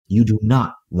You do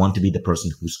not want to be the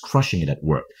person who's crushing it at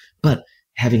work, but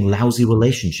having lousy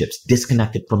relationships,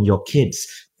 disconnected from your kids,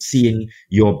 seeing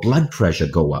your blood pressure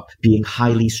go up, being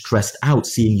highly stressed out,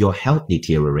 seeing your health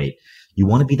deteriorate. You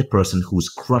want to be the person who's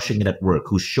crushing it at work,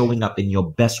 who's showing up in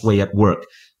your best way at work,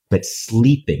 but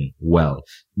sleeping well,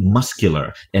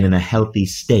 muscular, and in a healthy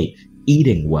state,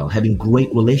 eating well, having great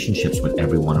relationships with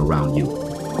everyone around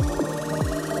you.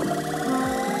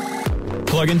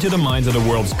 Plug into the minds of the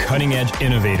world's cutting-edge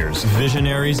innovators,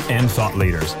 visionaries, and thought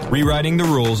leaders, rewriting the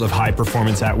rules of high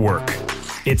performance at work.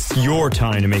 It's your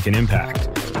time to make an impact.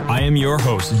 I am your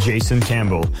host, Jason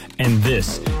Campbell, and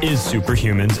this is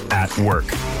Superhumans at Work,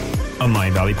 a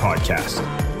Mind Valley podcast.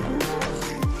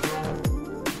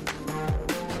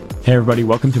 Hey everybody,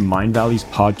 welcome to Mind Valley's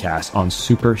podcast on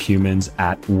Superhumans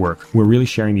at Work. We're really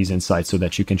sharing these insights so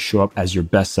that you can show up as your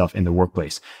best self in the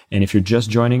workplace. And if you're just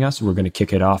joining us, we're going to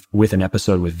kick it off with an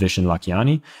episode with Vishen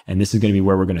Lakhiani. And this is going to be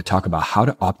where we're going to talk about how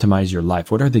to optimize your life.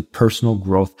 What are the personal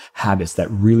growth habits that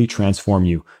really transform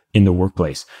you in the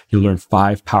workplace? You'll learn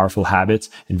 5 powerful habits,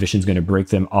 and Vishen's going to break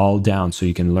them all down so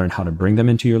you can learn how to bring them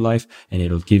into your life, and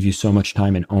it'll give you so much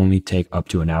time and only take up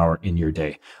to an hour in your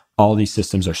day. All these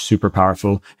systems are super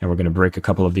powerful, and we're going to break a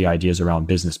couple of the ideas around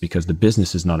business because the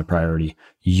business is not a priority.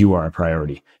 You are a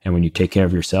priority. And when you take care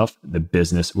of yourself, the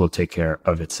business will take care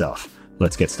of itself.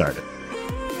 Let's get started.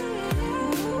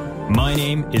 My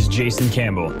name is Jason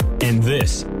Campbell, and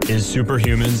this is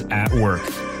Superhumans at Work,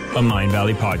 a Mind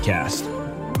Valley podcast.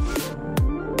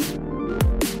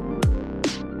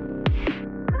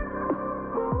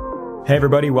 Hey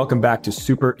everybody, welcome back to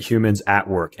Superhumans at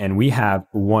Work, and we have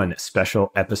one special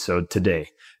episode today.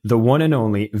 The one and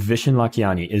only Vishen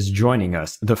Lakhiani is joining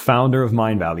us, the founder of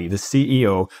Mind Valley, the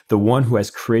CEO, the one who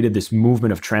has created this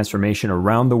movement of transformation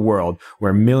around the world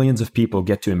where millions of people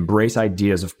get to embrace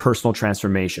ideas of personal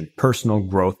transformation, personal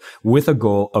growth, with a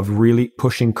goal of really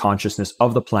pushing consciousness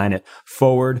of the planet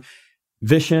forward.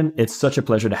 Vishen, it's such a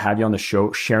pleasure to have you on the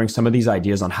show, sharing some of these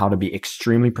ideas on how to be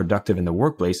extremely productive in the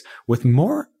workplace with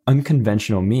more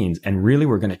unconventional means. And really,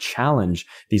 we're going to challenge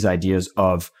these ideas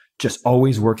of just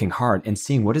always working hard and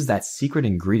seeing what is that secret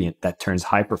ingredient that turns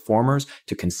high performers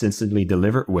to consistently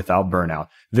deliver without burnout.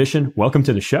 Vishen, welcome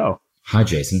to the show. Hi,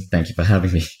 Jason. Thank you for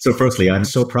having me. So firstly, I'm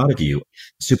so proud of you.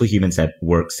 Superhumans at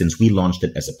Work, since we launched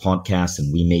it as a podcast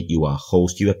and we made you our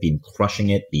host, you have been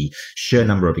crushing it. The sheer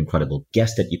number of incredible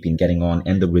guests that you've been getting on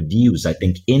and the reviews, I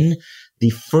think in the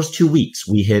first 2 weeks,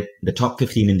 we hit the top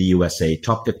 15 in the USA,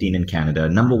 top 15 in Canada,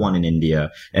 number 1 in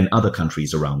India, and other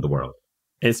countries around the world.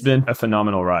 It's been a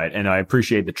phenomenal ride, and I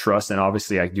appreciate the trust. And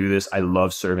obviously, I do this. I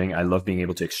love serving. I love being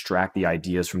able to extract the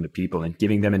ideas from the people and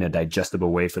giving them in a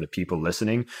digestible way for the people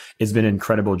listening. It's been an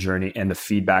incredible journey, and the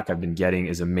feedback I've been getting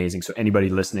is amazing. So anybody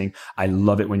listening, I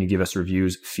love it when you give us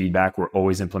reviews, feedback. We're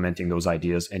always implementing those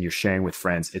ideas, and you're sharing with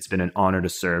friends. It's been an honor to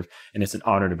serve, and it's an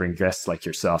honor to bring guests like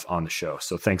yourself on the show.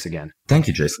 So thanks again. Thank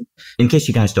you, Jason. In case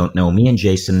you guys don't know, me and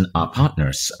Jason are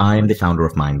partners. I am the founder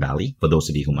of Mind Valley, for those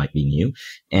of you who might be new.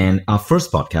 And our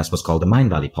first podcast was called the Mind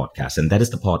Valley Podcast, and that is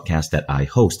the podcast that I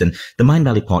host. And the Mind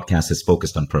Valley Podcast is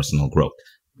focused on personal growth.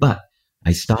 But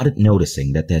I started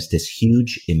noticing that there's this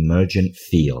huge emergent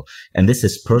field, and this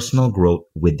is personal growth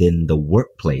within the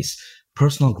workplace.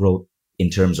 Personal growth in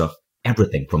terms of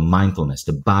everything from mindfulness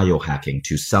to biohacking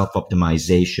to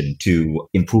self-optimization to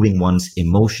improving one's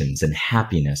emotions and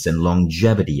happiness and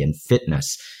longevity and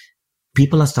fitness.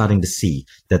 People are starting to see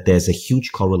that there's a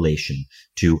huge correlation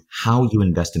to how you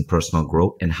invest in personal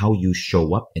growth and how you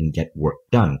show up and get work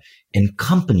done. And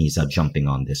companies are jumping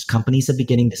on this. Companies are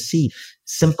beginning to see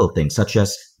simple things such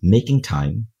as making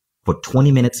time for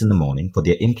 20 minutes in the morning for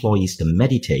their employees to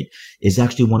meditate is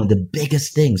actually one of the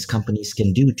biggest things companies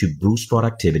can do to boost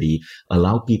productivity,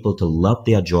 allow people to love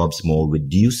their jobs more,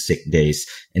 reduce sick days.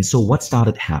 And so what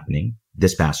started happening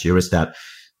this past year is that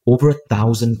over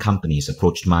 1,000 companies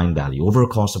approached Mind Valley over a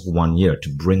course of 1 year to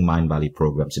bring Mind Valley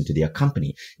programs into their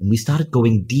company. And we started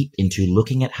going deep into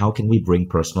looking at how can we bring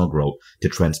personal growth to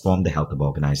transform the health of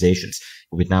organizations.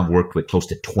 We've now worked with close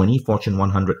to 20 Fortune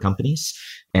 100 companies,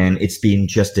 and it's been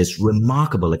just this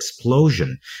remarkable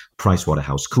explosion.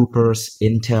 PricewaterhouseCoopers,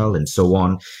 Intel, and so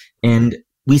on. And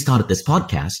we started this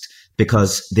podcast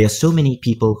because there are so many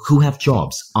people who have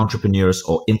jobs, entrepreneurs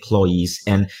or employees,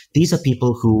 and these are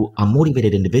people who are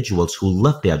motivated individuals who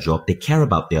love their job, they care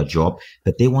about their job,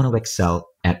 but they want to excel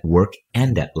at work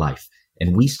and at life.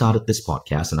 And we started this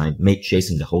podcast, and I made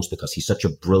Jason the host because he's such a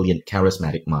brilliant,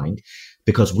 charismatic mind,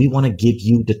 because we want to give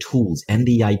you the tools and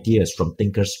the ideas from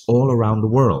thinkers all around the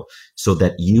world so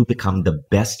that you become the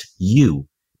best you,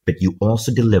 but you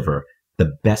also deliver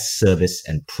the best service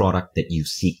and product that you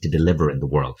seek to deliver in the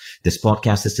world. This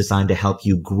podcast is designed to help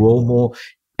you grow more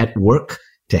at work,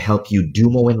 to help you do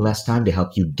more in less time, to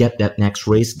help you get that next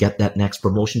raise, get that next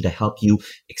promotion, to help you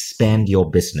expand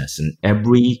your business. And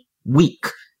every week,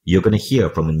 you're going to hear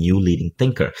from a new leading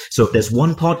thinker. So if there's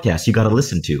one podcast you got to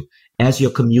listen to as you're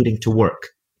commuting to work,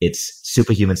 it's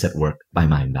Superhumans at Work by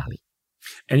Mindvalley.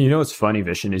 And you know what's funny,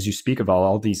 Vishen, is you speak of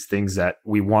all these things that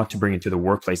we want to bring into the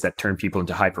workplace that turn people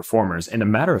into high performers. And a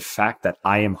matter of fact that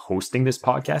I am hosting this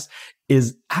podcast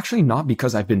is actually not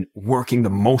because I've been working the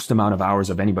most amount of hours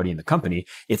of anybody in the company.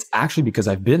 It's actually because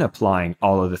I've been applying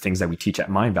all of the things that we teach at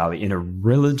Mindvalley in a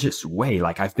religious way.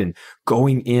 Like I've been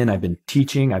going in, I've been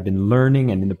teaching, I've been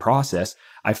learning. And in the process,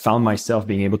 I found myself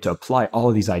being able to apply all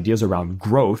of these ideas around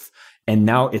growth. And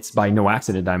now it's by no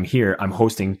accident I'm here. I'm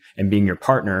hosting and being your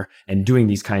partner and doing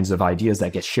these kinds of ideas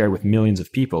that get shared with millions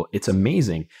of people. It's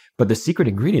amazing. But the secret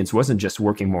ingredients wasn't just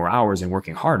working more hours and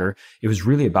working harder. It was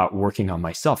really about working on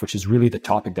myself, which is really the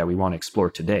topic that we want to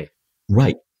explore today.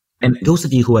 Right. And those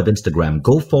of you who have Instagram,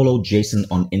 go follow Jason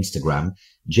on Instagram,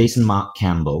 Jason Mark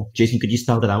Campbell. Jason, could you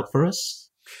spell that out for us?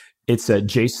 It's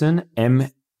Jason,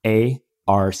 M-A-R-C,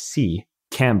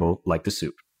 Campbell, like the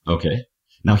soup. Okay.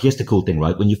 Now, here's the cool thing,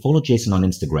 right? When you follow Jason on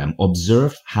Instagram,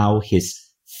 observe how his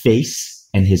face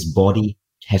and his body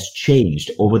has changed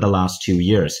over the last 2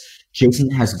 years. Jason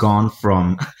has gone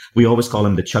from, we always call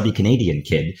him the chubby Canadian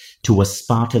kid, to a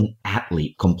Spartan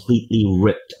athlete, completely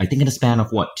ripped. I think in a span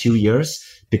of 2 years?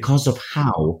 Because of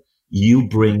how you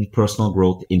bring personal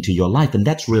growth into your life. And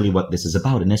that's really what this is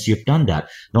about. And as you've done that,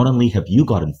 not only have you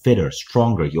gotten fitter,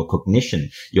 stronger, your cognition,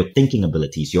 your thinking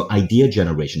abilities, your idea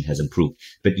generation has improved,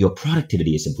 but your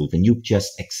productivity has improved. And you've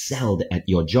just excelled at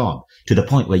your job to the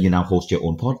point where you now host your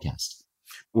own podcast.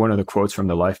 One of the quotes from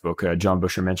the Life book, John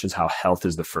Busher mentions how health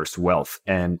is the first wealth.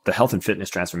 And the health and fitness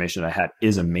transformation that I had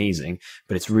is amazing,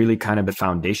 but it's really kind of the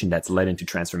foundation that's led into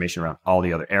transformation around all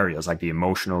the other areas, like the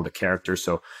emotional, the character.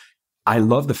 So I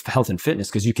love the health and fitness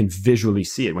because you can visually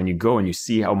see it when you go and you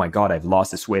see, oh my God, I've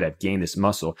lost this weight, I've gained this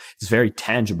muscle. It's very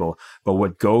tangible. But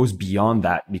what goes beyond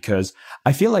that, because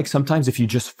I feel like sometimes if you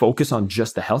just focus on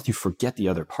just the health, you forget the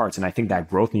other parts. And I think that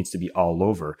growth needs to be all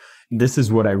over. This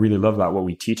is what I really love about what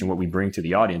we teach and what we bring to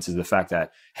the audience is the fact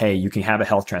that, hey, you can have a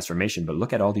health transformation, but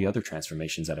look at all the other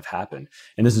transformations that have happened.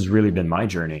 And this has really been my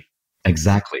journey.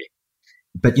 Exactly.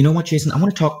 But you know what, Jason? I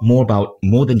want to talk more about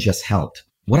more than just health.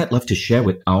 What I'd love to share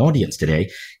with our audience today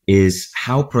is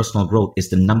how personal growth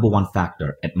is the number one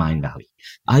factor at Mindvalley.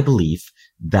 I believe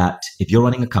that if you're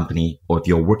running a company or if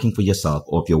you're working for yourself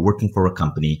or if you're working for a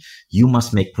company, you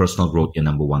must make personal growth your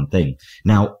number one thing.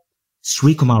 Now,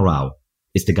 Sri Kumar Rao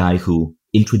is the guy who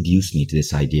introduced me to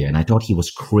this idea, and I thought he was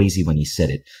crazy when he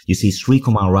said it. You see, Sri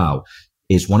Kumar Rao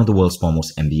is one of the world's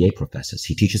foremost MBA professors.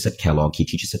 He teaches at Kellogg, he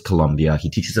teaches at Columbia,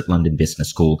 he teaches at London Business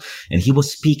School, and he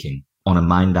was speaking on a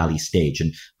Mindvalley stage.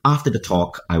 And after the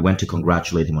talk, I went to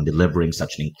congratulate him on delivering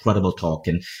such an incredible talk.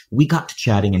 And we got to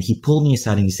chatting and he pulled me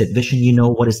aside and he said, Vishen, you know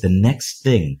what is the next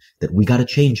thing that we got to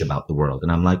change about the world?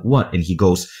 And I'm like, what? And he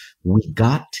goes, we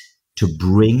got to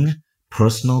bring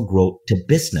personal growth to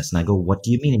business. And I go, what do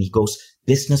you mean? And he goes,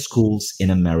 business schools in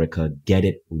America get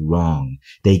it wrong.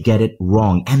 They get it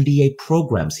wrong. MBA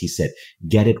programs, he said,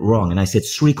 get it wrong. And I said,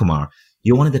 Sri Kumar,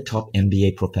 you're one of the top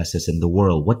MBA professors in the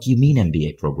world. What do you mean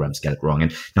MBA programs get it wrong?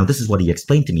 And now this is what he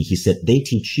explained to me. He said, they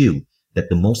teach you that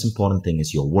the most important thing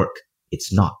is your work.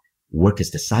 It's not. Work is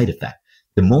the side effect.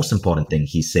 The most important thing,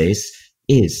 he says,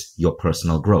 is your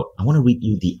personal growth. I want to read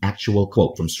you the actual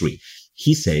quote from Sri.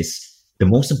 He says, the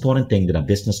most important thing that our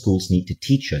business schools need to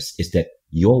teach us is that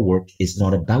your work is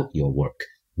not about your work.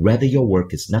 Rather, your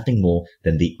work is nothing more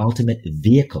than the ultimate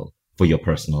vehicle for your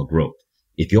personal growth.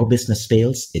 If your business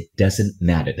fails, it doesn't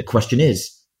matter. The question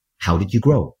is, how did you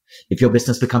grow? If your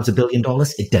business becomes $1 billion,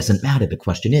 it doesn't matter. The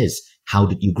question is, how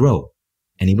did you grow?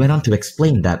 And he went on to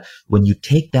explain that when you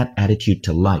take that attitude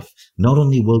to life, not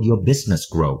only will your business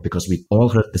grow, because we've all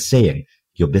heard the saying,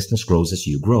 your business grows as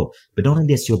you grow, but not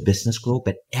only does your business grow,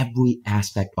 but every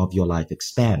aspect of your life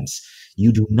expands.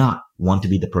 You do not want to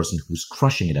be the person who's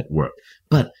crushing it at work,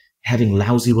 but having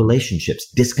lousy relationships,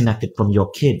 disconnected from your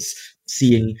kids,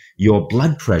 seeing your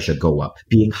blood pressure go up,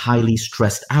 being highly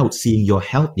stressed out, seeing your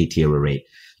health deteriorate.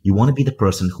 You want to be the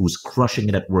person who's crushing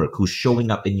it at work, who's showing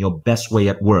up in your best way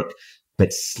at work,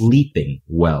 but sleeping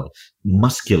well,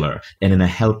 muscular, and in a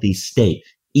healthy state,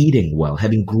 eating well,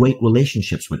 having great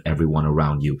relationships with everyone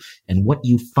around you. And what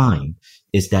you find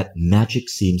is that magic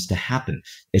seems to happen.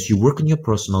 As you work on your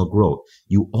personal growth,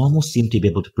 you almost seem to be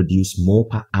able to produce more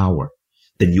per hour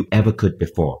than you ever could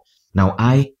before. Now,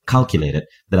 I calculated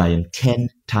that I am 10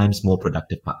 times more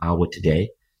productive per hour today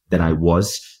than I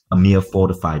was a mere 4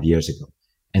 to 5 years ago.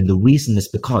 And the reason is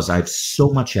because I have so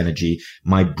much energy.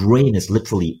 My brain is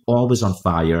literally always on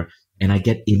fire and I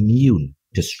get immune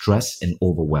to stress and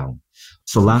overwhelm.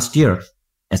 So last year,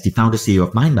 as the founder CEO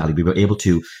of Mindvalley, we were able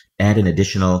to add an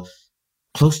additional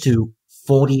close to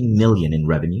 40 million in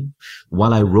revenue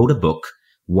while I wrote a book,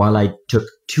 while I took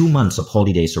 2 months of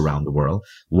holidays around the world,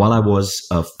 while I was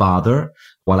a father,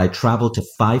 while I traveled to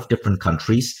 5 different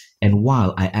countries, and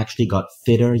while I actually got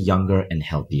fitter, younger, and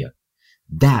healthier.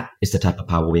 That is the type of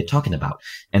power we're talking about.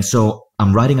 And so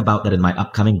I'm writing about that in my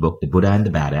upcoming book, The Buddha and the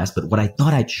Badass. But what I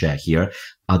thought I'd share here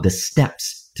are the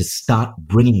steps to start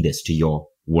bringing this to your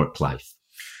work life.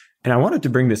 And I wanted to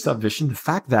bring this up, Vishen, the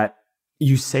fact that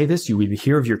you say this, you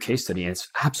hear of your case study, and it's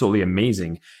absolutely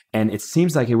amazing. And it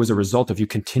seems like it was a result of you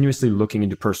continuously looking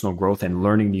into personal growth and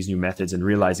learning these new methods and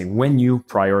realizing when you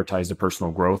prioritize the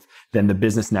personal growth, then the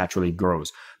business naturally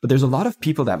grows. But there's a lot of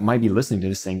people that might be listening to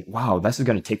this saying, wow, this is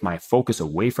going to take my focus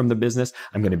away from the business.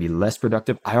 I'm going to be less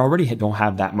productive. I already don't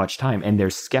have that much time. And they're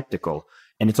skeptical.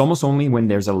 And it's almost only when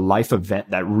there's a life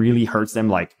event that really hurts them,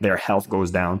 like their health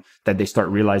goes down, that they start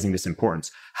realizing this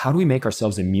importance. How do we make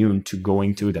ourselves immune to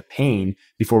going through the pain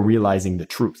before realizing the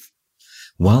truth?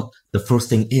 Well, the first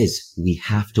thing is we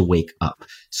have to wake up.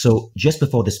 So just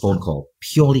before this phone call,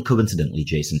 purely coincidentally,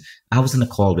 Jason, I was in a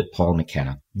call with Paul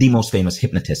McKenna, the most famous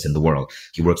hypnotist in the world.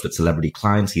 He works with celebrity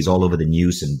clients. He's all over the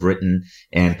news in Britain.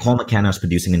 And Paul McKenna is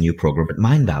producing a new program at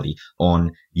Mindvalley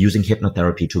on using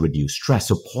hypnotherapy to reduce stress.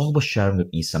 So Paul was sharing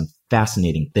with me some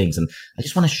fascinating things. And I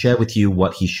just want to share with you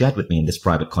what he shared with me in this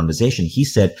private conversation. He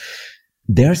said,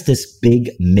 there's this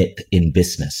big myth in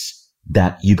business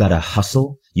that you got to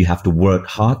hustle. You have to work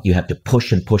hard. You have to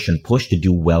push and push and push to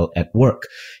do well at work.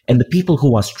 And the people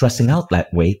who are stressing out that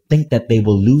way think that they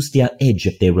will lose their edge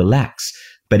if they relax.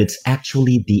 But it's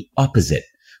actually the opposite.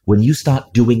 When you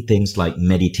start doing things like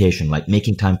meditation, like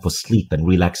making time for sleep and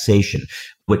relaxation,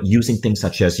 but using things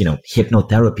such as,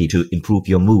 hypnotherapy to improve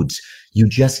your moods, you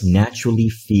just naturally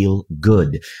feel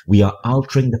good. We are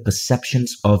altering the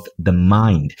perceptions of the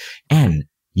mind, and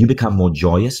you become more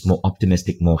joyous, more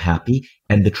optimistic, more happy.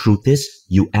 And the truth is,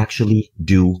 you actually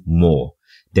do more.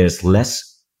 There's less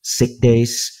sick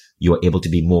days. You're able to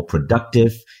be more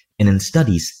productive. And in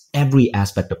studies, every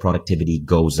aspect of productivity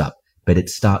goes up. But it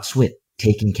starts with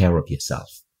taking care of yourself.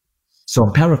 So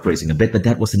I'm paraphrasing a bit, but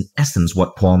that was in essence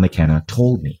what Paul McKenna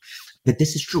told me. That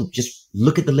this is true. Just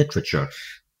look at the literature.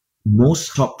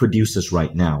 Most top producers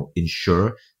right now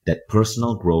ensure that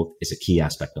personal growth is a key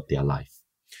aspect of their life.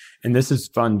 And this is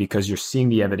fun because you're seeing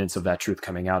the evidence of that truth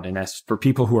coming out. And as for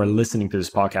people who are listening to this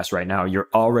podcast right now, you're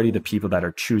already the people that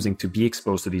are choosing to be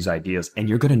exposed to these ideas. And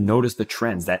you're going to notice the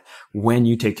trends that when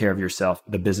you take care of yourself,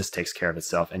 the business takes care of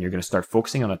itself. And you're going to start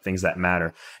focusing on the things that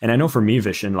matter. And I know for me,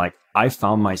 Vishen, I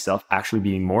found myself actually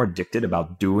being more addicted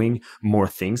about doing more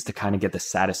things to kind of get the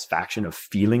satisfaction of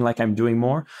feeling like I'm doing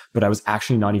more, but I was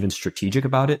actually not even strategic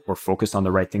about it or focused on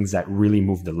the right things that really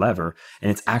moved the lever. And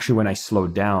it's actually when I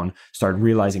slowed down, started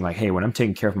realizing hey, when I'm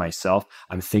taking care of myself,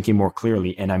 I'm thinking more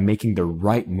clearly and I'm making the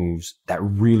right moves that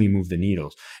really move the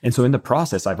needles. And so in the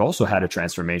process, I've also had a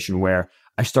transformation where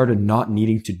I started not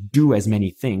needing to do as many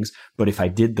things, but if I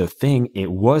did the thing,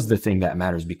 it was the thing that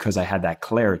matters because I had that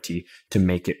clarity to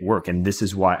make it work. And this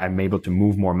is why I'm able to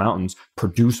move more mountains,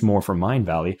 produce more from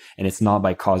Mindvalley. And it's not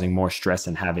by causing more stress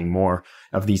and having more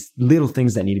of these little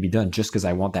things that need to be done just because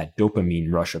I want that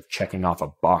dopamine rush of checking off a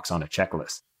box on a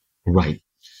checklist. Right.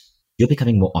 You're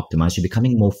becoming more optimized. You're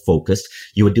becoming more focused.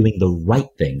 You are doing the right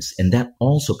things. And that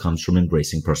also comes from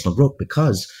embracing personal growth,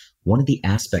 because one of the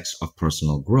aspects of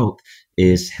personal growth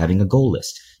is having a goal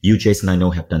list. You, Jason, I know,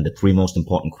 have done the 3 most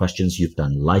important questions. You've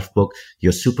done Lifebook.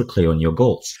 You're super clear on your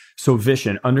goals. So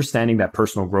Vishen, understanding that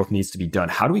personal growth needs to be done,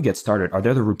 how do we get started? Are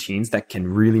there the routines that can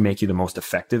really make you the most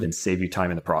effective and save you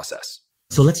time in the process?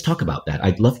 So let's talk about that.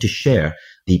 I'd love to share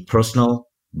the personal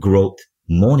growth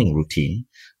morning routine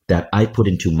that I put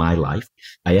into my life.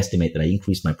 I estimate that I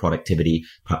increased my productivity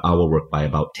per hour work by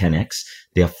about 10x.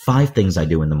 There are 5 things I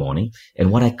do in the morning.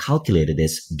 And what I calculated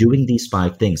is doing these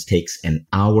 5 things takes an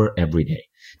hour every day.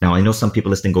 Now, I know some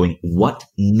people listening going, what?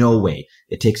 No way.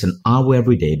 It takes an hour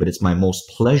every day, but it's my most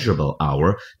pleasurable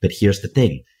hour. But here's the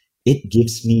thing. It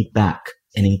gives me back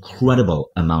an incredible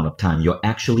amount of time. You're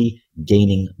actually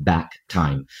gaining back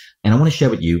time. And I want to share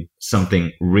with you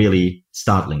something really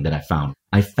startling that I found.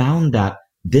 I found that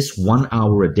this 1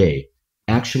 hour a day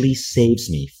actually saves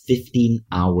me 15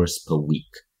 hours per week.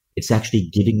 It's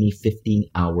actually giving me 15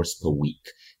 hours per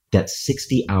week. That's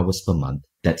 60 hours per month.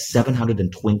 That's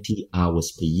 720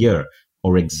 hours per year,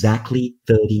 or exactly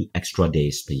 30 extra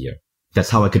days per year.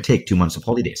 That's how I could take 2 months of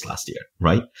holidays last year,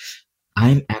 right?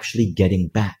 I'm actually getting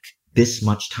back this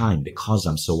much time because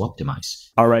I'm so optimized.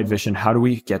 All right, Vishen, how do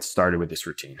we get started with this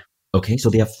routine? Okay, so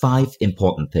there are 5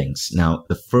 important things. Now,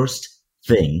 the first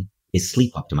thing is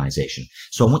sleep optimization.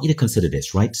 So I want you to consider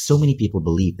this, right? So many people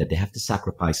believe that they have to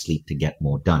sacrifice sleep to get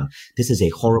more done. This is a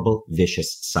horrible,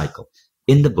 vicious cycle.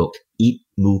 In the book, Eat,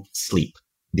 Move, Sleep,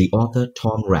 the author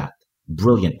Tom Rath,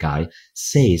 brilliant guy,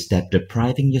 says that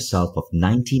depriving yourself of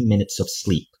 90 minutes of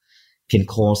sleep can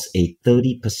cause a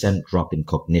 30% drop in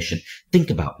cognition. Think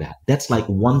about that. That's like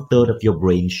 1/3 of your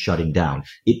brain shutting down.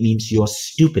 It means you're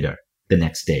stupider the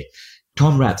next day.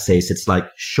 Tom Rath says it's like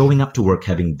showing up to work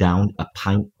having downed a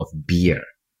pint of beer.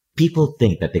 People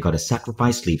think that they got to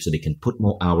sacrifice sleep so they can put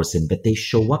more hours in, but they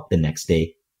show up the next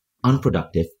day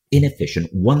unproductive, inefficient,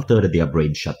 1/3 of their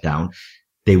brain shut down.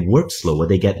 They work slower,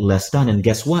 they get less done, and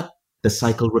guess what? The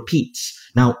cycle repeats.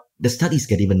 Now, the studies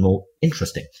get even more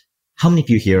interesting. How many of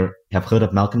you here have heard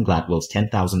of Malcolm Gladwell's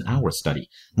 10,000 hours study?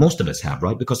 Most of us have,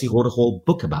 right? Because he wrote a whole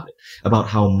book about it, about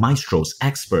how maestros,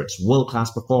 experts,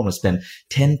 world-class performers spend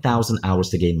 10,000 hours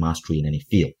to gain mastery in any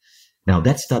field. Now,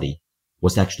 that study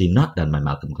was actually not done by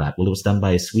Malcolm Gladwell. It was done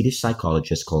by a Swedish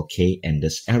psychologist called K.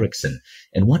 Anders Ericsson.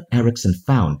 And what Ericsson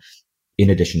found,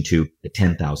 in addition to the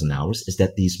 10,000 hours, is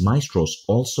that these maestros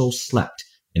also slept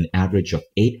an average of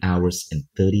 8 hours and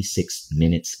 36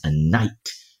 minutes a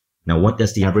night. Now, what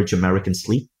does the average American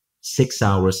sleep? 6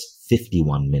 hours,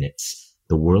 51 minutes.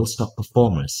 The world's top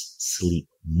performers sleep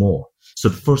more. So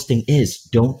the first thing is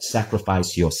don't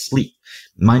sacrifice your sleep.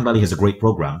 Mindvalley has a great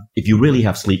program. If you really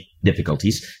have sleep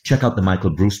difficulties, check out the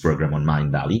Michael Bruce program on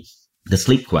Mindvalley, the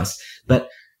Sleep Quest. But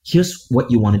here's what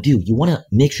you want to do. You want to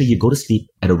make sure you go to sleep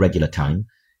at a regular time.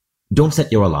 Don't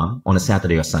set your alarm on a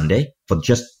Saturday or Sunday for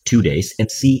just 2 days and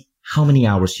see how many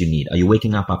hours you need. Are you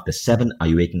waking up after 7? Are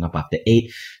you waking up after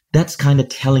 8? That's kind of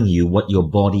telling you what your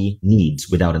body needs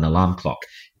without an alarm clock.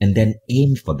 And then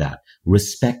aim for that.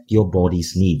 Respect your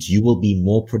body's needs. You will be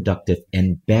more productive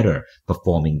and better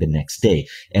performing the next day.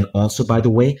 And also, by the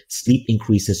way, sleep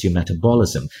increases your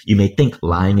metabolism. You may think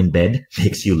lying in bed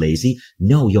makes you lazy.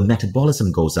 No, your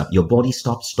metabolism goes up. Your body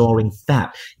stops storing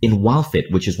fat. In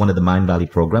WildFit, which is one of the Mindvalley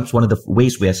programs, one of the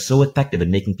ways we are so effective in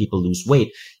making people lose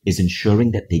weight is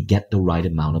ensuring that they get the right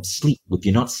amount of sleep. If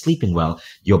you're not sleeping well,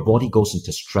 your body goes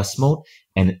into stress mode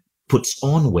and puts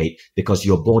on weight because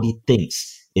your body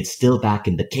thinks it's still back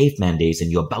in the caveman days and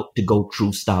you're about to go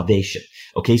through starvation.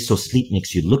 Okay, so sleep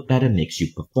makes you look better, makes you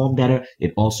perform better.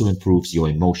 It also improves your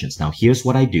emotions. Now, here's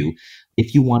what I do.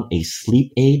 If you want a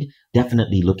sleep aid,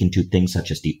 definitely look into things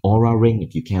such as the Aura Ring.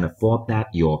 If you can't afford that,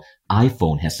 your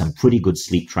iPhone has some pretty good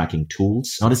sleep tracking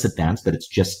tools. Not as advanced, but it's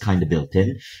just kind of built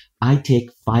in. I take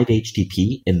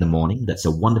 5-HTP in the morning. That's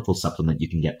a wonderful supplement you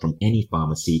can get from any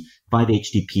pharmacy.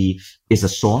 5-HTP is a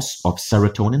source of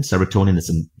serotonin. Serotonin is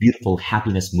a beautiful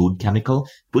happiness mood chemical,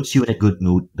 puts you in a good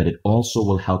mood, but it also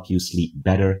will help you sleep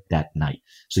better that night.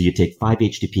 So you take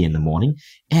 5-HTP in the morning.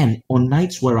 And on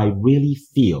nights where I really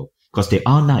feel, because there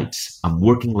are nights I'm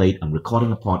working late, I'm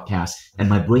recording a podcast, and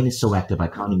my brain is so active I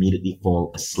can't immediately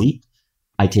fall asleep,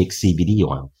 I take CBD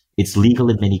oil. It's legal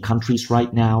in many countries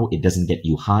right now. It doesn't get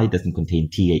you high, doesn't contain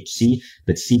THC,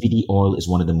 but CBD oil is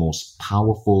one of the most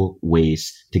powerful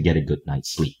ways to get a good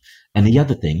night's sleep. And the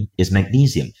other thing is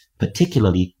magnesium,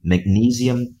 particularly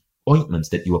magnesium ointments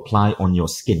that you apply on your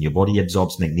skin. Your body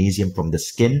absorbs magnesium from the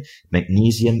skin.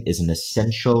 Magnesium is an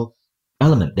essential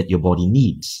element that your body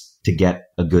needs to get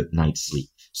a good night's sleep.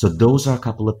 So those are a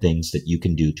couple of things that you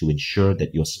can do to ensure that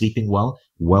you're sleeping well,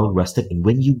 well rested, and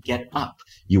when you get up,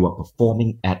 you are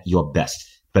performing at your best.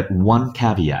 But one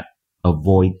caveat,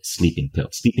 avoid sleeping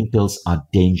pills. Sleeping pills are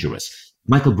dangerous.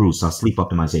 Michael Bruce, our sleep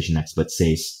optimization expert,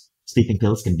 says sleeping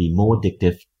pills can be more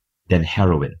addictive than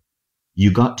heroin.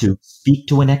 You got to speak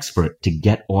to an expert to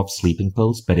get off sleeping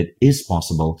pills, but it is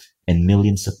possible, and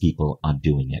millions of people are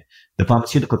doing it. The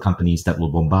pharmaceutical companies that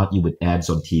will bombard you with ads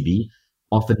on TV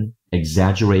often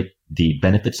exaggerate the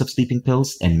benefits of sleeping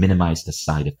pills and minimize the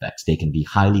side effects. They can be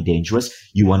highly dangerous.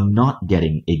 You are not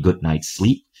getting a good night's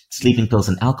sleep. Sleeping pills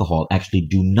and alcohol actually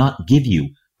do not give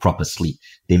you proper sleep.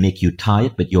 They make you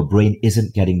tired, but your brain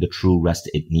isn't getting the true rest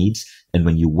it needs. And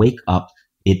when you wake up,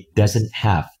 it doesn't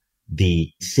have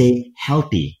the same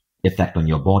healthy effect on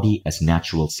your body as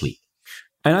natural sleep.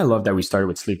 And I love that we started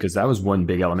with sleep because that was one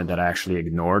big element that I actually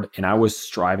ignored. And I was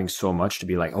striving so much to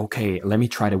be like, okay, let me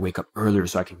try to wake up earlier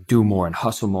so I can do more and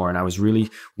hustle more. And I was really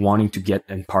wanting to get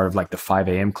in part of like the 5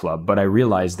 a.m. club. But I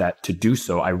realized that to do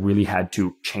so, I really had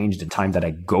to change the time that I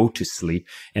go to sleep.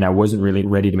 And I wasn't really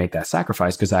ready to make that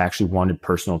sacrifice because I actually wanted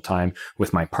personal time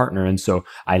with my partner. And so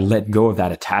I let go of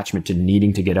that attachment to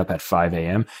needing to get up at 5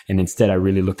 a.m. And instead, I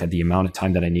really looked at the amount of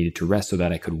time that I needed to rest so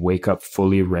that I could wake up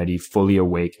fully ready, fully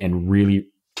awake, and really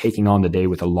taking on the day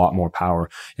with a lot more power.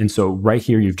 And so right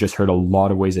here, you've just heard a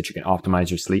lot of ways that you can optimize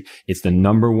your sleep. It's the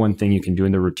number one thing you can do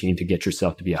in the routine to get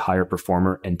yourself to be a higher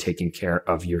performer and taking care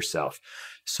of yourself.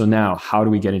 So now, how do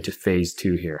we get into phase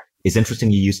 2 here? It's interesting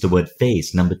you use the word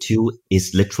phase. Number 2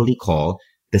 is literally called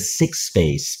the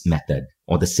 6-phase method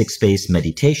or the 6-phase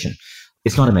meditation.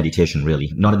 It's not a meditation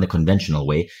really, not in the conventional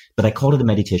way, but I call it a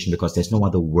meditation because there's no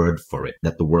other word for it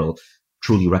that the world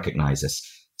truly recognizes.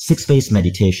 6-phase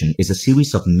meditation is a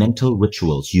series of mental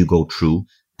rituals you go through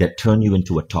that turn you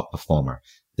into a top performer.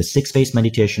 The 6-phase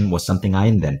meditation was something I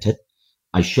invented.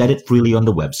 I shared it freely on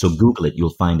the web, so Google it.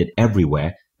 You'll find it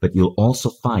everywhere, but you'll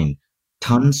also find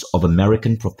tons of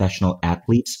American professional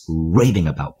athletes raving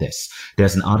about this.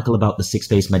 There's an article about the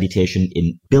 6-phase meditation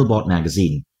in Billboard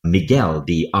magazine. Miguel,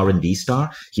 the R&B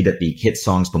star, he did the hit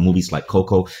songs for movies like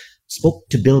Coco, spoke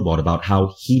to Billboard about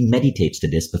how he meditates to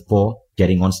this before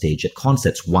getting on stage at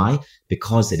concerts. Why?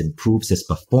 Because it improves his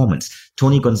performance.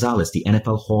 Tony Gonzalez, the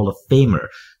NFL Hall of Famer,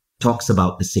 talks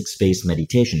about the 6-phase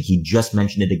meditation. He just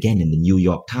mentioned it again in the New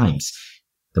York Times.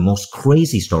 The most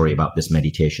crazy story about this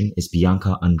meditation is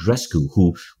Bianca Andreescu,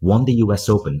 who won the US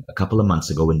Open a couple of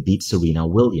months ago and beat Serena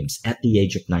Williams at the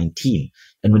age of 19.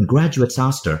 And when graduates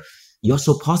asked her, "You're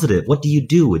so positive, what do you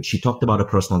do?" And she talked about a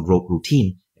personal growth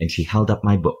routine, and she held up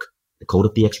my book, The Code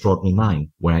of the Extraordinary Mind,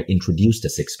 where I introduced the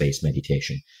 6-phase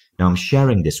meditation. Now I'm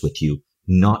sharing this with you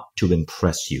not to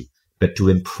impress you, but to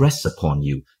impress upon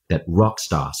you that rock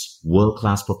stars,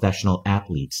 world-class professional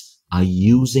athletes are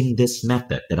using this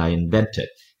method that I invented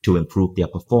to improve their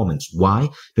performance. Why?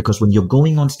 Because when you're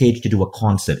going on stage to do a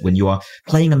concert, when you are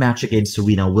playing a match against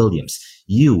Serena Williams,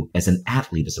 you as an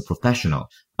athlete, as a professional,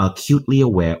 are acutely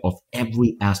aware of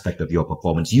every aspect of your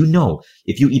performance. You know,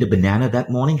 if you eat a banana that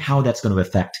morning, how that's going to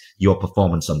affect your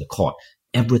performance on the court.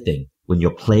 Everything, when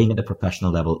you're playing at a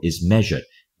professional level, is measured,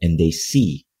 and they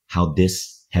see how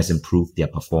this has improved their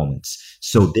performance.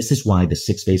 So this is why the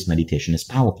 6-phase meditation is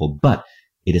powerful, but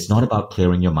it is not about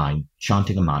clearing your mind,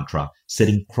 chanting a mantra,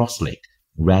 sitting cross-legged.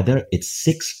 Rather, it's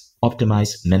 6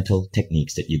 optimized mental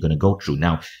techniques that you're going to go through.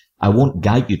 Now, I won't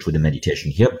guide you through the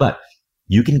meditation here, but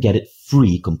you can get it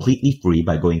free, completely free,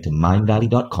 by going to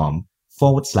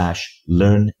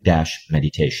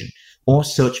mindvalley.com/learn-meditation or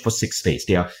search for 6-phase.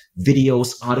 There are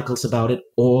videos, articles about it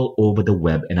all over the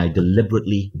web, and I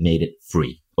deliberately made it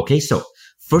free. Okay, so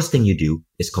first thing you do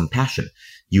is compassion.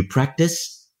 You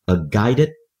practice a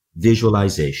guided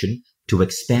visualization to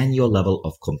expand your level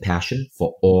of compassion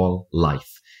for all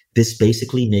life. This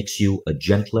basically makes you a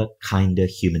gentler, kinder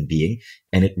human being,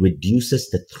 and it reduces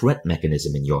the threat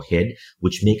mechanism in your head,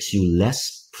 which makes you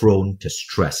less prone to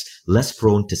stress, less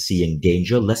prone to seeing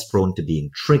danger, less prone to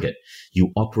being triggered.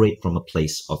 You operate from a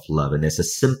place of love. And there's a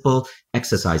simple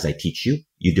exercise I teach you.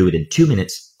 You do it in 2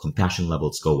 minutes, compassion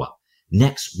levels go up.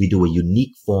 Next, we do a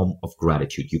unique form of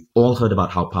gratitude. You've all heard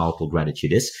about how powerful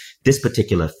gratitude is. This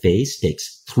particular phase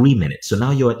takes 3 minutes. So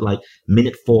now you're at like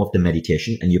minute 4 of the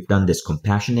meditation, and you've done this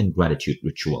compassion and gratitude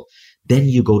ritual. Then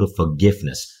you go to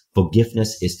forgiveness.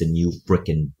 Forgiveness is the new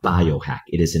frickin' biohack.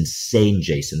 It is insane,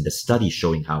 Jason. The study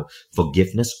showing how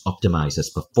forgiveness optimizes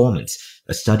performance.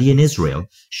 A study in Israel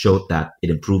showed that it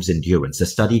improves endurance. A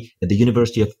study at the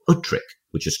University of Utrecht,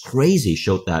 which is crazy,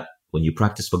 showed that when you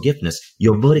practice forgiveness,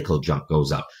 your vertical jump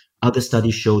goes up. Other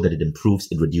studies show that it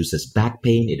reduces back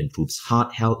pain, it improves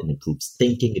heart health, it improves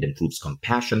thinking, it improves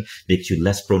compassion, makes you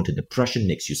less prone to depression,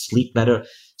 makes you sleep better.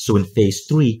 So in phase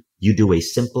 3, you do a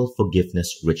simple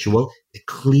forgiveness ritual to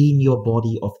clean your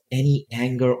body of any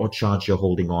anger or charge you're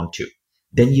holding on to.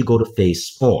 Then you go to phase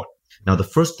 4. Now, the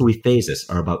first 3 phases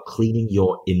are about cleaning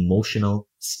your emotional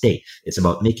state. It's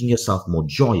about making yourself more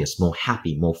joyous, more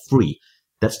happy, more free.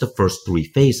 That's the first 3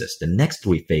 phases. The next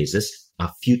 3 phases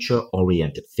are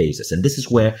future-oriented phases. And this is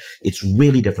where it's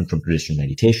really different from traditional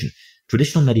meditation.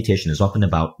 Traditional meditation is often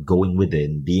about going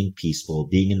within, being peaceful,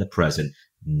 being in the present.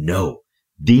 No.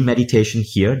 The meditation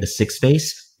here, the 6th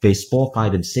phase, phase 4,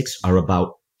 5, and 6 are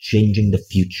about changing the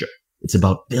future. It's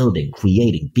about building,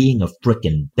 creating, being a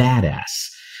frickin'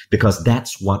 badass. Because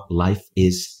that's what life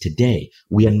is today.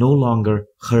 We are no longer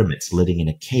hermits living in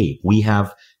a cave. We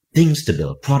have things to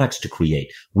build, products to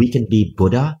create. We can be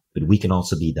Buddha, but we can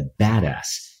also be the badass.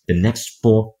 The next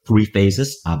 3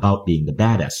 phases are about being the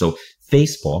badass. So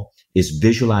phase 4 is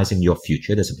visualizing your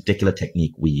future. There's a particular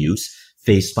technique we use.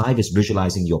 Phase 5 is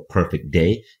visualizing your perfect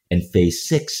day. And phase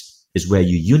 6 is where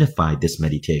you unify this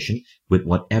meditation with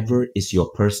whatever is your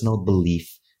personal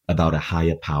belief about a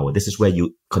higher power. This is where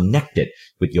you connect it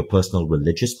with your personal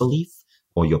religious belief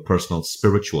or your personal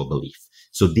spiritual belief.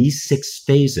 So these 6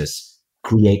 phases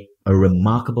create a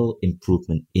remarkable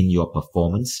improvement in your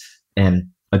performance.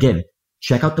 And again,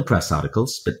 Check out the press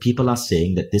articles, but people are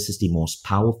saying that this is the most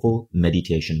powerful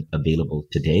meditation available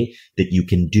today that you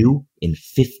can do in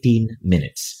 15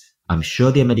 minutes. I'm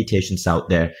sure there are meditations out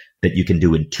there that you can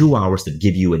do in 2 hours that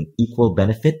give you an equal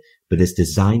benefit, but it's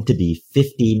designed to be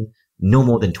 15, no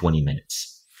more than 20 minutes.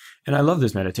 And I love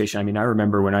this meditation. I mean, I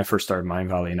remember when I first started Mind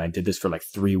Valley and I did this for like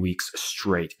 3 weeks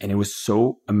straight. And it was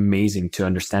so amazing to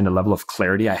understand the level of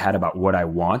clarity I had about what I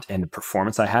want and the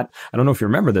performance I had. I don't know if you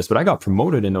remember this, but I got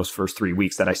promoted in those first 3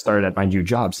 weeks that I started at my new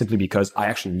job simply because I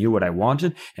actually knew what I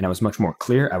wanted and I was much more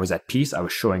clear. I was at peace. I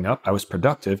was showing up. I was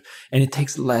productive, and it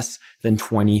takes less than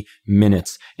 20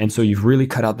 minutes. And so you've really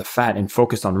cut out the fat and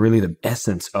focused on really the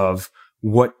essence of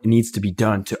what needs to be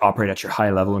done to operate at your high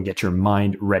level and get your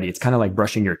mind ready. It's kind of like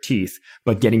brushing your teeth,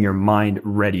 but getting your mind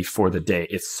ready for the day.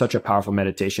 It's such a powerful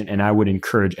meditation. And I would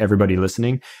encourage everybody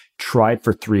listening, try it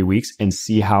for 3 weeks and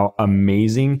see how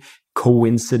amazing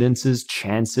coincidences,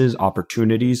 chances,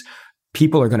 opportunities,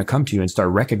 people are going to come to you and start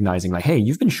recognizing like, hey,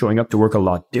 you've been showing up to work a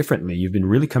lot differently. You've been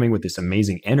really coming with this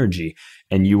amazing energy,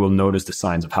 and you will notice the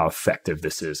signs of how effective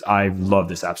this is. I love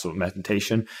this absolute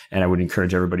meditation, and I would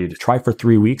encourage everybody to try for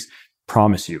 3 weeks.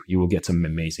 Promise you, you will get some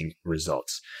amazing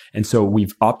results. And so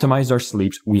we've optimized our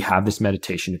sleeps. We have this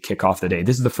meditation to kick off the day.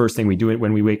 This is the first thing we do it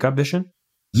when we wake up, Vishen?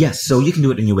 Yes. So you can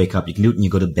do it when you wake up. You can do it when you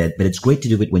go to bed, but it's great to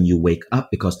do it when you wake up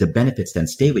because the benefits then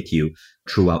stay with you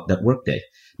throughout that workday.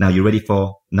 Now, you ready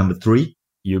for number 3?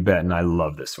 You bet. And I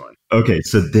love this one. Okay.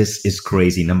 So this is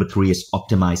crazy. Number 3 is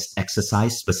optimized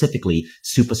exercise, specifically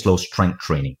super slow strength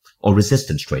training or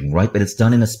resistance training, right? But it's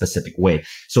done in a specific way.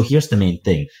 So here's the main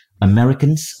thing.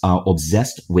 Americans are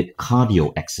obsessed with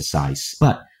cardio exercise,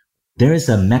 but there is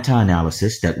a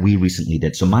meta-analysis that we recently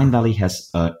did. So Mind Valley has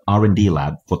an R&D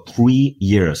lab. For 3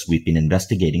 years, we've been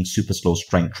investigating super slow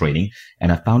strength training,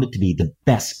 and I found it to be the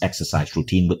best exercise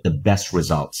routine with the best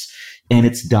results. And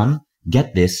it's done,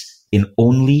 get this, in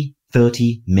only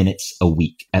 30 minutes a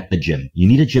week at the gym. You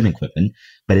need a gym equipment,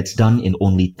 but it's done in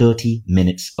only 30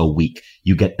 minutes a week.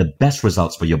 You get the best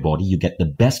results for your body. You get the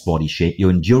best body shape. Your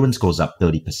endurance goes up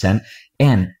 30%,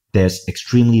 and there's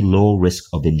extremely low risk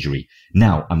of injury.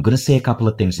 Now, I'm going to say a couple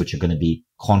of things which are going to be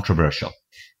controversial.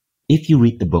 If you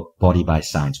read the book Body by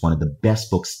Science, one of the best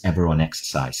books ever on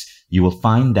exercise, you will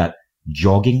find that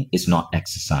jogging is not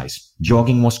exercise.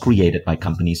 Jogging was created by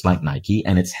companies like Nike,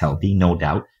 and it's healthy, no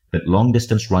doubt. But long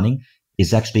distance running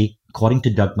is actually, according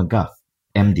to Doug McGuff,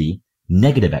 MD,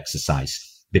 negative exercise,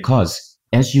 because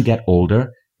as you get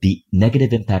older, the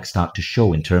negative impacts start to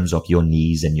show in terms of your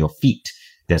knees and your feet.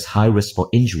 There's high risk for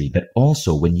injury, but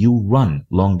also when you run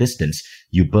long distance,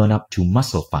 you burn up to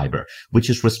muscle fiber, which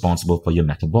is responsible for your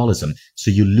metabolism.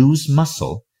 So you lose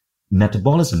muscle,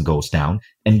 metabolism goes down,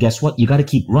 and guess what? You got to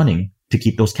keep running to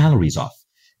keep those calories off.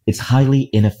 It's highly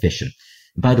inefficient.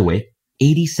 By the way,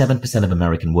 87% of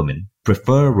American women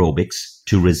prefer aerobics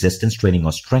to resistance training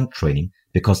or strength training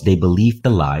because they believe the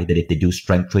lie that if they do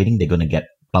strength training, they're going to get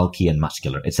bulky and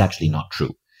muscular. It's actually not true.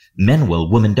 Men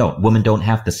will, women don't. Women don't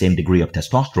have the same degree of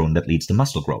testosterone that leads to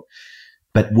muscle growth.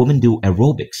 But women do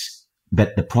aerobics.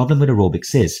 But the problem with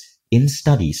aerobics is, in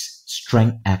studies,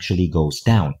 strength actually goes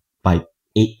down by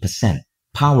 8%.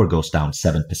 Power goes down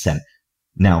 7%.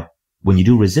 Now, when you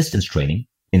do resistance training,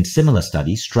 in similar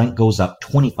studies, strength goes up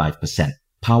 25%.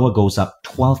 Power goes up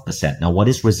 12%. Now, what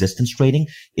is resistance training?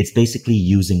 It's basically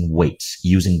using weights,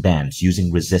 using bands,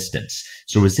 using resistance.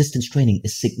 So resistance training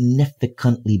is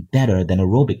significantly better than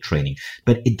aerobic training.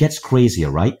 But it gets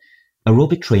crazier, right?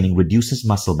 Aerobic training reduces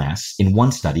muscle mass in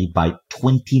one study by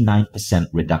 29%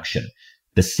 reduction.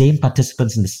 The same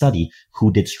participants in the study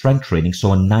who did strength training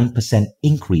saw a 9%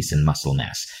 increase in muscle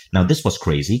mass. Now, this was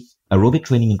crazy. Aerobic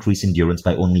training increased endurance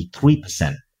by only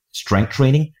 3%. Strength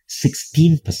training,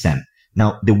 16%.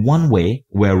 Now, the one way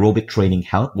where aerobic training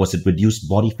helped was it reduced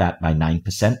body fat by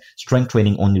 9%. Strength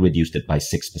training only reduced it by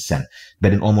 6%.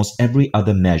 But in almost every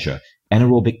other measure,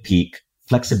 anaerobic peak,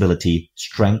 flexibility,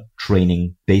 strength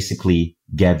training basically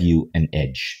gave you an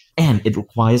edge. And it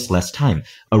requires less time.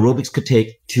 Aerobics could take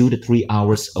 2 to 3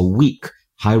 hours a week.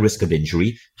 High risk of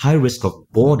injury, high risk of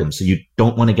boredom. So you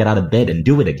don't want to get out of bed and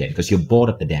do it again because you're bored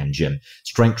at the damn gym.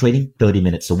 Strength training, 30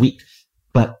 minutes a week.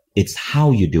 But it's how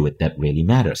you do it that really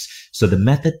matters. So the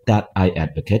method that I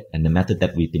advocate and the method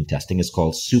that we've been testing is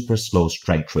called super slow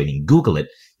strength training. Google it.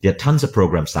 There are tons of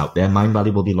programs out there. Mind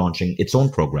Valley will be launching its own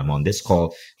program on this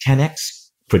called 10X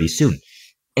pretty soon.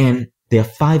 And there are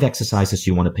 5 exercises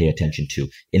you want to pay attention to.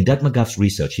 In Doug McGuff's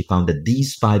research, he found that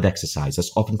these 5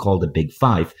 exercises, often called the Big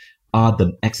 5, are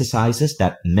the exercises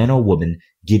that men or women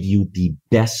give you the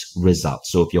best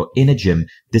results. So if you're in a gym,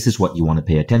 this is what you want to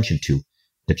pay attention to.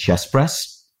 The chest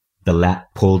press, the lat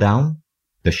pull down,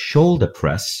 the shoulder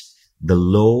press, the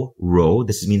low row.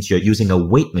 This means you're using a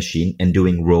weight machine and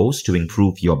doing rows to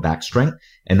improve your back strength.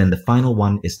 And then the final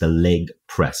one is the leg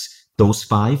press. Those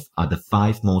 5 are the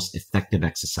 5 most effective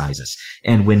exercises.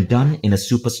 And when done in a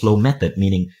super slow method,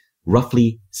 meaning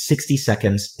roughly 60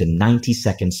 seconds to 90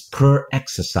 seconds per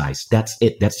exercise. That's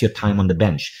it. That's your time on the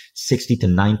bench. 60 to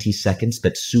 90 seconds,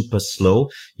 but super slow.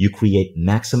 You create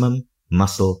maximum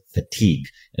muscle fatigue.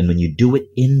 And when you do it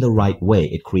in the right way,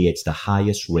 it creates the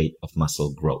highest rate of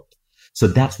muscle growth. So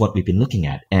that's what we've been looking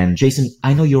at. And Jason,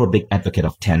 I know you're a big advocate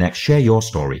of 10X. Share your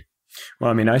story.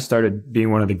 Well, I mean, I started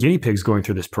being one of the guinea pigs going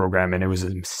through this program, and it was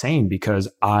insane because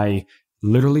I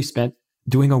literally spent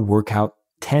doing a workout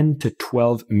 10 to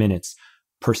 12 minutes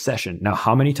per session. Now,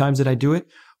 how many times did I do it?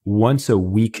 Once a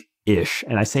week-ish.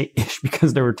 And I say ish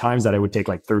because there were times that I would take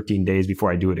like 13 days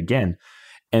before I do it again.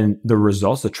 And the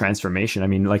results, the transformation, I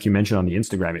mean, like you mentioned on the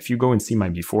Instagram, if you go and see my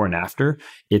before and after,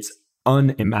 it's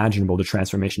unimaginable, the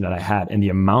transformation that I had. And the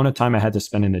amount of time I had to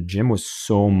spend in the gym was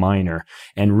so minor.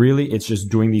 And really, it's just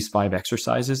doing these 5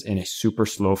 exercises in a super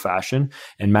slow fashion.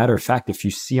 And matter of fact, if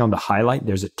you see on the highlight,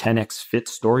 there's a 10X Fit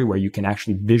story where you can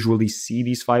actually visually see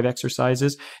these 5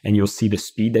 exercises and you'll see the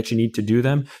speed that you need to do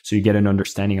them. So you get an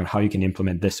understanding of how you can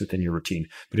implement this within your routine.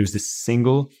 But it was the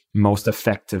single most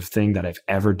effective thing that I've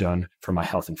ever done for my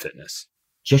health and fitness.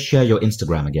 Just share your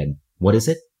Instagram again. What is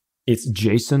it? It's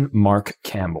Jason Mark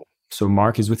Campbell. So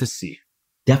Mark is with a C.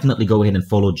 Definitely go ahead and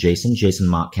follow Jason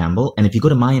Mark Campbell. And if you go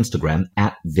to my Instagram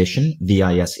at Vishen,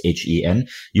 Vishen,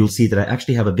 you'll see that I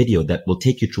actually have a video that will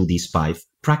take you through these 5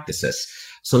 practices.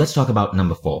 So let's talk about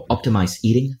number 4, optimize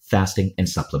eating, fasting, and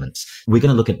supplements. We're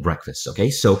going to look at breakfast. Okay.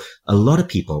 So a lot of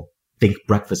people think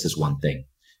breakfast is one thing.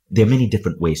 There are many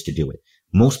different ways to do it.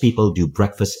 Most people do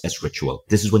breakfast as ritual.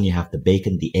 This is when you have the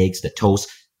bacon, the eggs, the toast,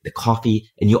 the coffee,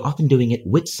 and you're often doing it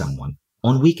with someone.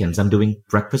 On weekends, I'm doing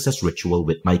breakfast as ritual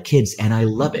with my kids, and I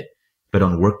love it. But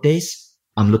on work days,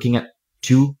 I'm looking at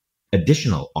 2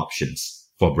 additional options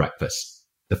for breakfast.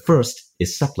 The first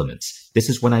is supplements. This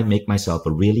is when I make myself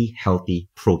a really healthy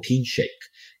protein shake,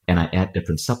 and I add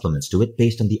different supplements to it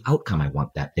based on the outcome I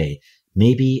want that day.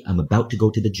 Maybe I'm about to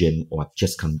go to the gym, or I've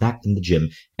just come back from the gym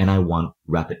and I want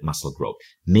rapid muscle growth.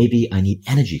 Maybe I need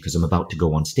energy because I'm about to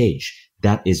go on stage.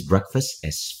 That is breakfast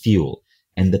as fuel.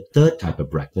 And the third type of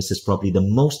breakfast is probably the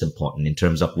most important in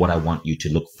terms of what I want you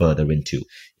to look further into.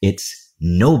 It's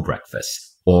no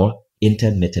breakfast or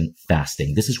intermittent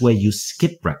fasting. This is where you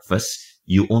skip breakfast.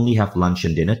 You only have lunch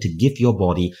and dinner to give your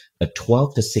body a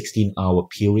 12 to 16 hour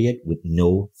period with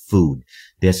no food.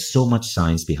 There's so much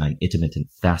science behind intermittent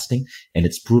fasting, and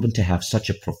it's proven to have such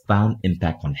a profound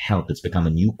impact on health. It's become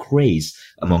a new craze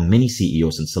among many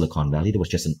CEOs in Silicon Valley. There was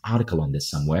just an article on this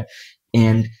somewhere.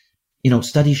 And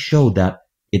studies show that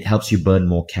it helps you burn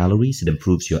more calories. It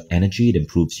improves your energy. It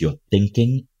improves your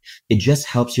thinking. It just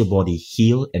helps your body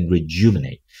heal and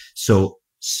rejuvenate. So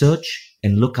search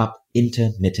and look up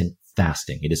intermittent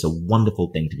fasting. It is a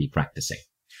wonderful thing to be practicing.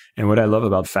 And what I love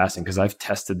about fasting, because I've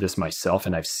tested this myself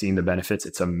and I've seen the benefits,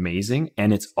 it's amazing.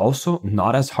 And it's also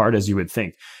not as hard as you would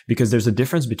think, because there's a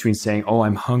difference between saying, oh,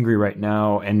 I'm hungry right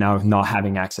now, and now not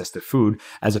having access to food,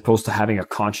 as opposed to having a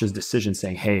conscious decision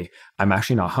saying, hey, I'm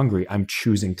actually not hungry. I'm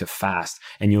choosing to fast.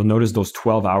 And you'll notice those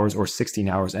 12 hours or 16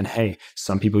 hours. And hey,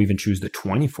 some people even choose the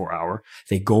 24-hour.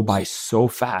 They go by so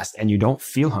fast and you don't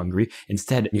feel hungry.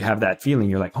 Instead, you have that feeling.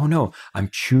 You're like, oh no, I'm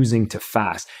choosing to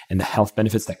fast. And the health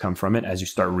benefits that come from it, as you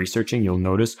start researching, you'll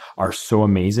notice are so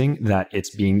amazing that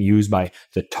it's being used by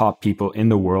the top people in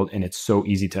the world, and it's so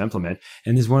easy to implement.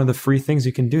 And is one of the free things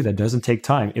you can do that doesn't take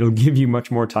time. It'll give you much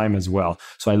more time as well.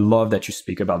 So I love that you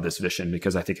speak about this, Vishen,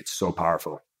 because I think it's so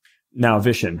powerful. Now,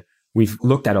 Vishen, we've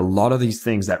looked at a lot of these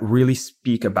things that really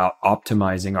speak about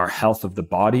optimizing our health of the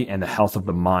body and the health of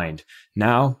the mind.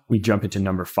 Now we jump into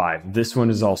number 5. This one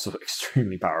is also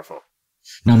extremely powerful.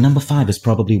 Now, number 5 is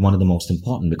probably one of the most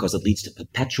important because it leads to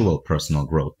perpetual personal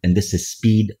growth, and this is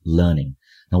speed learning.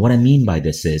 Now, what I mean by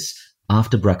this is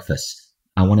after breakfast,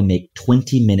 I want to make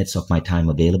 20 minutes of my time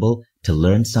available to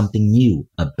learn something new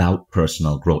about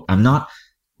personal growth. I'm not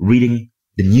reading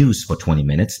the news for 20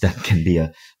 minutes. That can be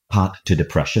a path to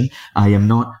depression. I am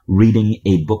not reading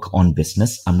a book on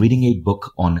business. I'm reading a book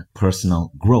on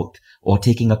personal growth, or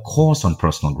taking a course on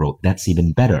personal growth. That's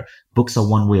even better. Books are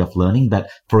one way of learning, but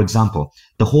for example,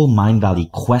 the whole Mind Valley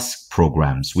Quest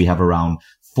programs, we have around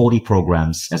 40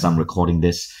 programs as I'm recording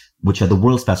this, which are the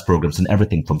world's best programs in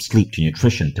everything from sleep to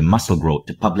nutrition to muscle growth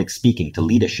to public speaking to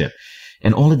leadership.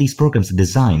 And all of these programs are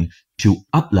designed to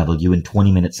up-level you in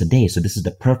 20 minutes a day. So this is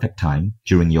the perfect time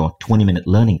during your 20-minute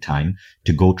learning time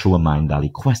to go through a Mind Valley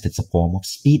Quest. It's a form of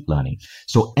speed learning.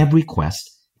 So every quest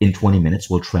in 20 minutes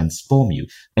will transform you.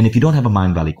 And if you don't have a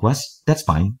Mind Valley quest, that's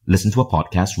fine. Listen to a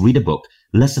podcast, read a book.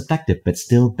 Less effective, but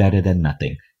still better than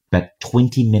nothing. But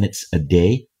 20 minutes a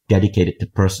day dedicated to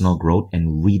personal growth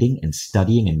and reading and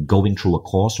studying and going through a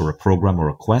course or a program or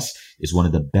a quest is one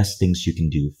of the best things you can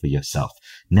do for yourself.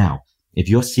 Now, if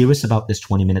you're serious about this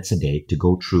 20 minutes a day to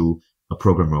go through a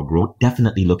program or growth,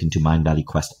 definitely look into Mind Valley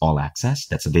Quest All Access.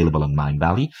 That's available on Mind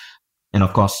Valley. And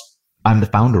of course, I'm the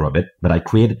founder of it, but I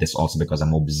created this also because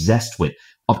I'm obsessed with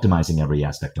optimizing every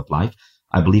aspect of life.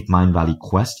 I believe Mind Valley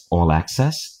Quest All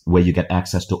Access, where you get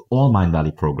access to all Mind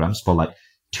Valley programs for like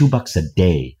 $2 a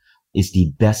day, is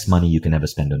the best money you can ever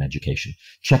spend on education.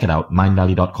 Check it out,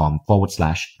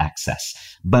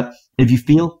 mindvalley.com/access. But if you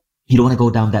feel you don't want to go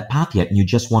down that path yet and you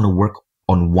just want to work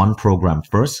on one program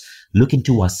first, look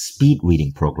into a speed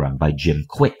reading program by Jim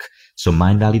Quick. So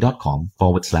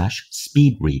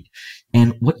mindvalley.com/speed read.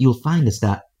 And what you'll find is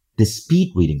that the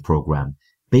speed reading program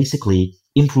basically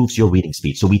improves your reading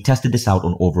speed. So we tested this out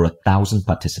on over 1,000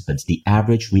 participants. The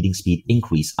average reading speed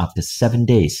increase after 7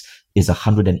 days is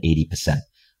 180%.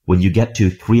 When you get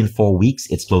to 3 and 4 weeks,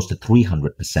 it's close to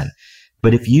 300%.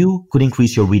 But if you could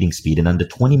increase your reading speed in under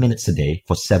 20 minutes a day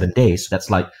for 7 days, that's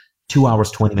like 2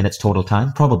 hours, 20 minutes total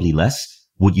time, probably less.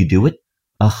 Would you do it?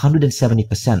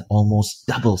 170% almost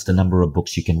doubles the number of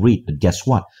books you can read. But guess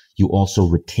what? You also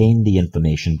retain the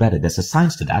information better. There's a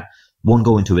science to that. Won't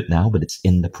go into it now, but it's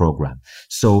in the program.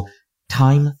 So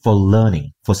time for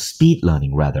learning, for speed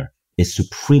learning rather, is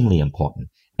supremely important.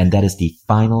 And that is the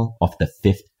final of the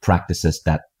 5 practices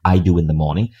that I do in the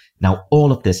morning. Now,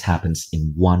 all of this happens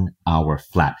in 1 hour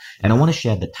flat. And I want to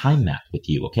share the time map with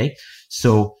you, okay?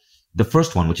 So the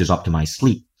first one, which is optimize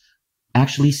sleep,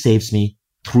 actually saves me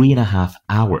 3.5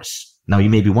 hours. Now, you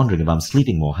may be wondering, if I'm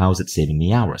sleeping more, how is it saving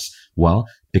me hours? Well,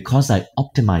 because I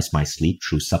optimize my sleep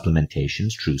through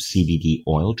supplementations, through CBD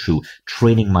oil, through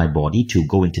training my body to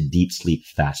go into deep sleep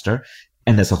faster,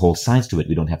 and there's a whole science to it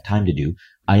we don't have time to do,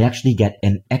 I actually get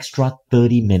an extra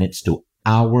 30 minutes to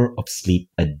hour of sleep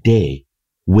a day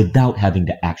without having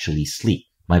to actually sleep.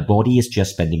 My body is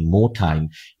just spending more time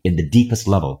in the deepest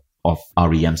level of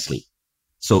REM sleep.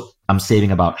 So I'm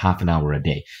saving about half an hour a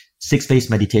day. 6-phase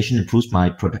meditation improves my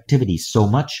productivity so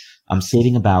much, I'm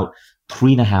saving about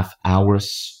 3.5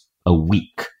 hours a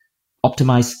week.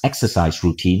 Optimize exercise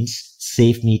routines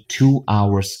save me 2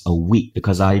 hours a week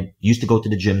because I used to go to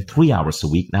the gym 3 hours a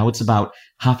week. Now it's about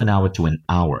half an hour to an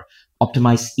hour.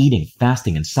 Optimize eating,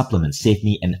 fasting, and supplements save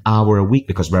me an hour a week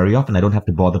because very often I don't have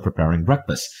to bother preparing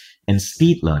breakfast. And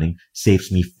speed learning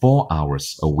saves me 4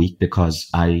 hours a week because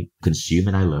I consume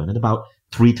and I learn at about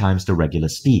 3 times the regular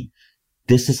speed.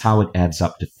 This is how it adds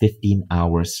up to 15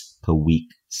 hours per week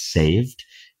saved.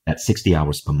 That's 60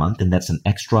 hours per month, and that's an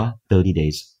extra 30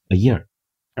 days a year.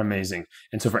 Amazing.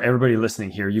 And so for everybody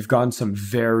listening here, you've gotten some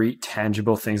very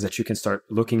tangible things that you can start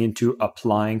looking into,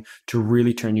 applying to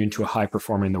really turn you into a high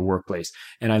performer in the workplace.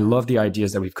 And I love the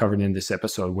ideas that we've covered in this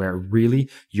episode where really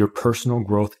your personal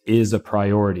growth is a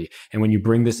priority. And when you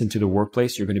bring this into the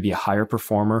workplace, you're going to be a higher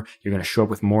performer. You're going to show up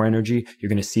with more energy. You're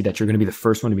going to see that you're going to be the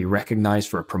first one to be recognized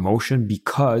for a promotion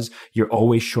because you're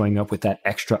always showing up with that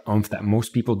extra oomph that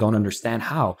most people don't understand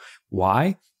how.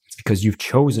 Why? It's because you've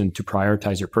chosen to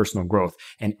prioritize your personal growth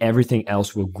and everything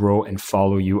else will grow and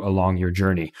follow you along your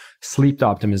journey. Sleep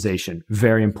optimization,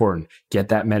 very important. Get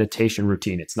that meditation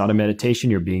routine. It's not a meditation.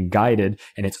 You're being guided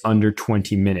and it's under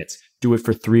 20 minutes. Do it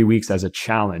for 3 weeks as a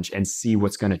challenge and see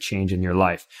what's going to change in your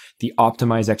life. The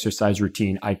optimized exercise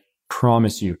routine, I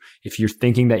promise you, if you're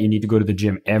thinking that you need to go to the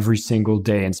gym every single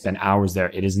day and spend hours there,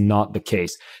 it is not the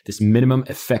case. This minimum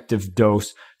effective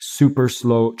dose, super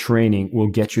slow training will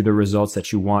get you the results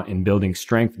that you want in building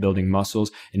strength, building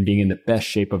muscles, and being in the best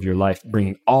shape of your life,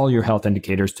 bringing all your health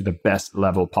indicators to the best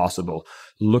level possible.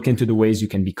 Look into the ways you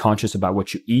can be conscious about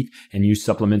what you eat and use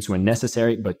supplements when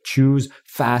necessary, but choose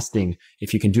fasting.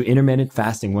 If you can do intermittent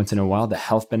fasting once in a while, the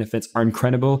health benefits are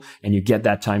incredible and you get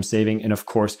that time saving. And of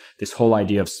course, this whole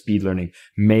idea of speed learning,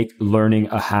 make learning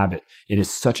a habit. It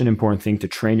is such an important thing to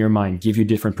train your mind, give you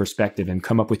different perspective and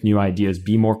come up with new ideas,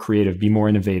 be more creative, be more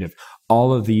innovative.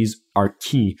 All of these are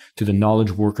key to the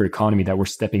knowledge worker economy that we're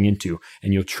stepping into.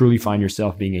 And you'll truly find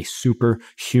yourself being a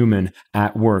superhuman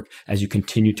at work as you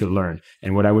continue to learn.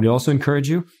 And what I would also encourage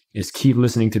you is keep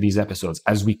listening to these episodes.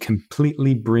 As we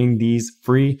completely bring these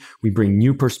free, we bring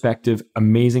new perspective,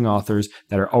 amazing authors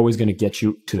that are always going to get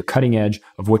you to the cutting edge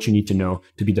of what you need to know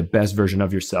to be the best version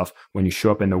of yourself when you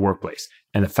show up in the workplace.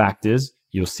 And the fact is,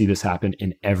 you'll see this happen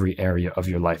in every area of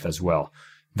your life as well.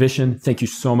 Vishen, thank you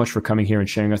so much for coming here and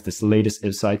sharing us this latest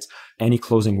insights. Any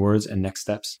closing words and next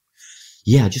steps?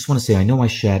 Yeah, I just want to say, I know I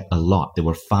shared a lot. There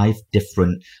were 5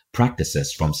 different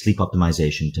practices, from sleep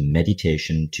optimization to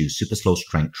meditation to super slow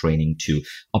strength training to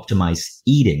optimized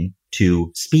eating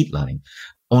to speed learning.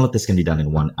 All of this can be done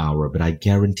in 1 hour, but I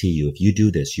guarantee you, if you do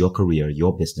this, your career,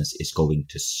 your business is going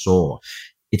to soar.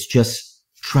 It's just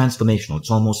transformational.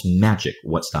 It's almost magic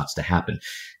what starts to happen.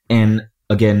 And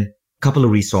again, couple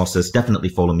of resources. Definitely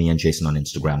follow me and Jason on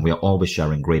Instagram. We are always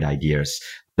sharing great ideas.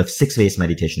 The 6 phase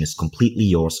meditation is completely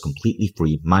yours, completely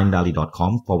free.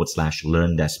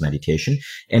 mindvalley.com/learn-meditation.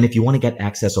 And if you want to get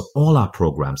access of all our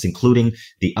programs, including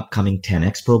the upcoming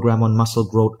 10X program on muscle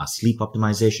growth, our sleep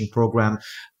optimization program,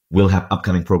 we'll have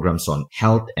upcoming programs on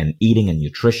health and eating and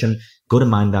nutrition. Go to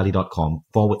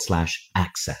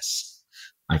mindvalley.com/access.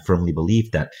 I firmly believe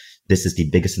that this is the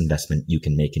biggest investment you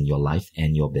can make in your life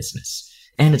and your business.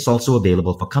 And it's also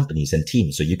available for companies and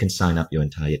teams, so you can sign up your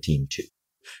entire team too.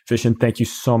 Vishen, thank you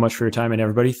so much for your time, and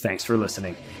everybody, thanks for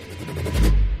listening.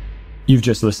 You've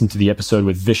just listened to the episode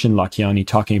with Vishen Lakhiani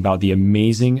talking about the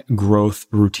amazing growth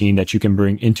routine that you can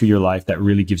bring into your life that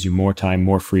really gives you more time,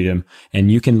 more freedom. And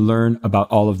you can learn about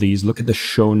all of these. Look at the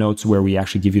show notes where we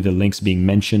actually give you the links being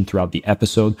mentioned throughout the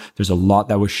episode. There's a lot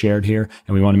that was shared here,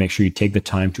 and we want to make sure you take the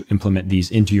time to implement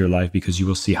these into your life, because you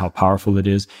will see how powerful it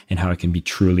is and how it can be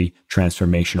truly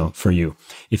transformational for you.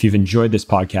 If you've enjoyed this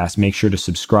podcast, make sure to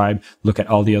subscribe. Look at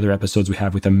all the other episodes we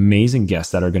have with amazing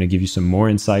guests that are going to give you some more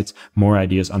insights, more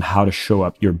ideas on how to show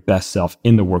up your best self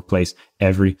in the workplace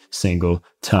every single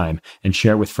time, and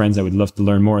share it with friends that would love to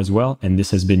learn more as well. And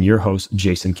this has been your host,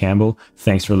 Jason Campbell.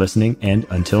 Thanks for listening, and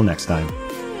until next time.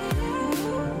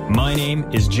 My name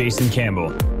is Jason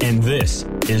Campbell, and this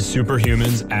is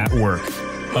Superhumans at Work,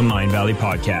 a Mind Valley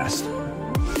podcast.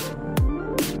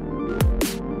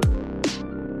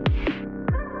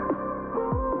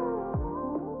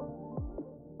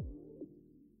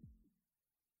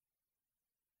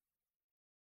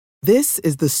 This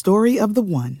is the story of the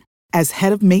one. As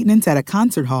head of maintenance at a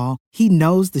concert hall, he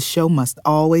knows the show must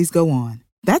always go on.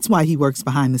 That's why he works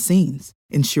behind the scenes,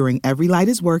 ensuring every light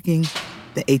is working,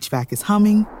 the HVAC is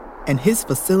humming, and his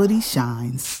facility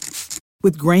shines.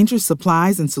 With Grainger's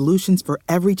supplies and solutions for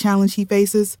every challenge he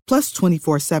faces, plus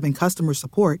 24/7 customer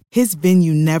support, his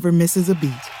venue never misses a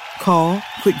beat. Call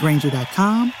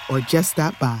quickgrainger.com or just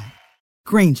stop by.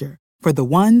 Grainger, for the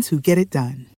ones who get it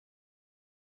done.